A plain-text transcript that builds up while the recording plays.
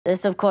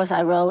This, of course,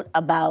 I wrote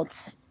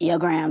about your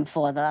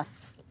grandfather.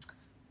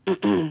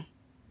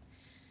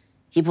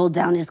 He pulled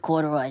down his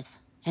corduroys,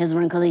 his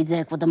wrinkly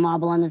dick with the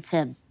marble on the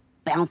tip,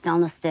 bounced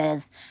down the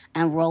stairs,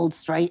 and rolled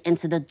straight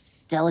into the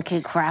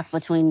delicate crack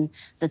between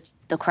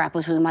the crack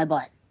between my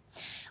butt.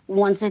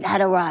 Once it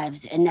had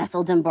arrived, it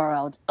nestled and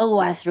burrowed. Oh,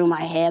 I threw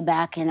my hair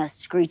back in a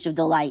screech of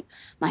delight.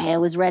 My hair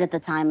was red at the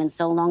time, and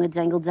so long it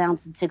dangled down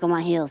to tickle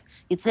my heels.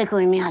 "You're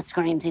tickling me," I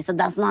screamed. He said,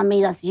 "That's not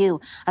me, that's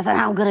you." I said,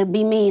 "How could it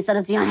be me?" He said,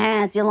 "It's your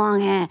hair, it's your long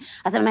hair."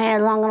 I said, "My hair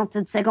long enough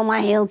to tickle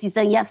my heels?" He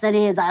said, "Yes, it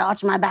is." I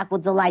arched my back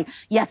with delight.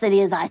 "Yes, it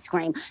is," I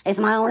screamed. "It's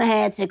my own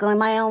hair tickling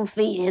my own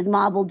feet." His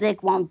marble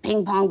dick went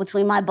ping-pong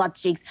between my butt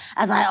cheeks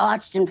as I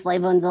arched in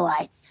flavor and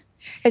delight.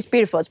 It's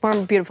beautiful. It's more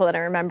beautiful than I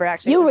remember,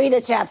 actually. You read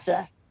a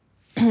chapter.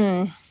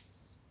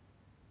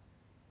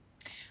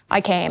 I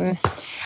came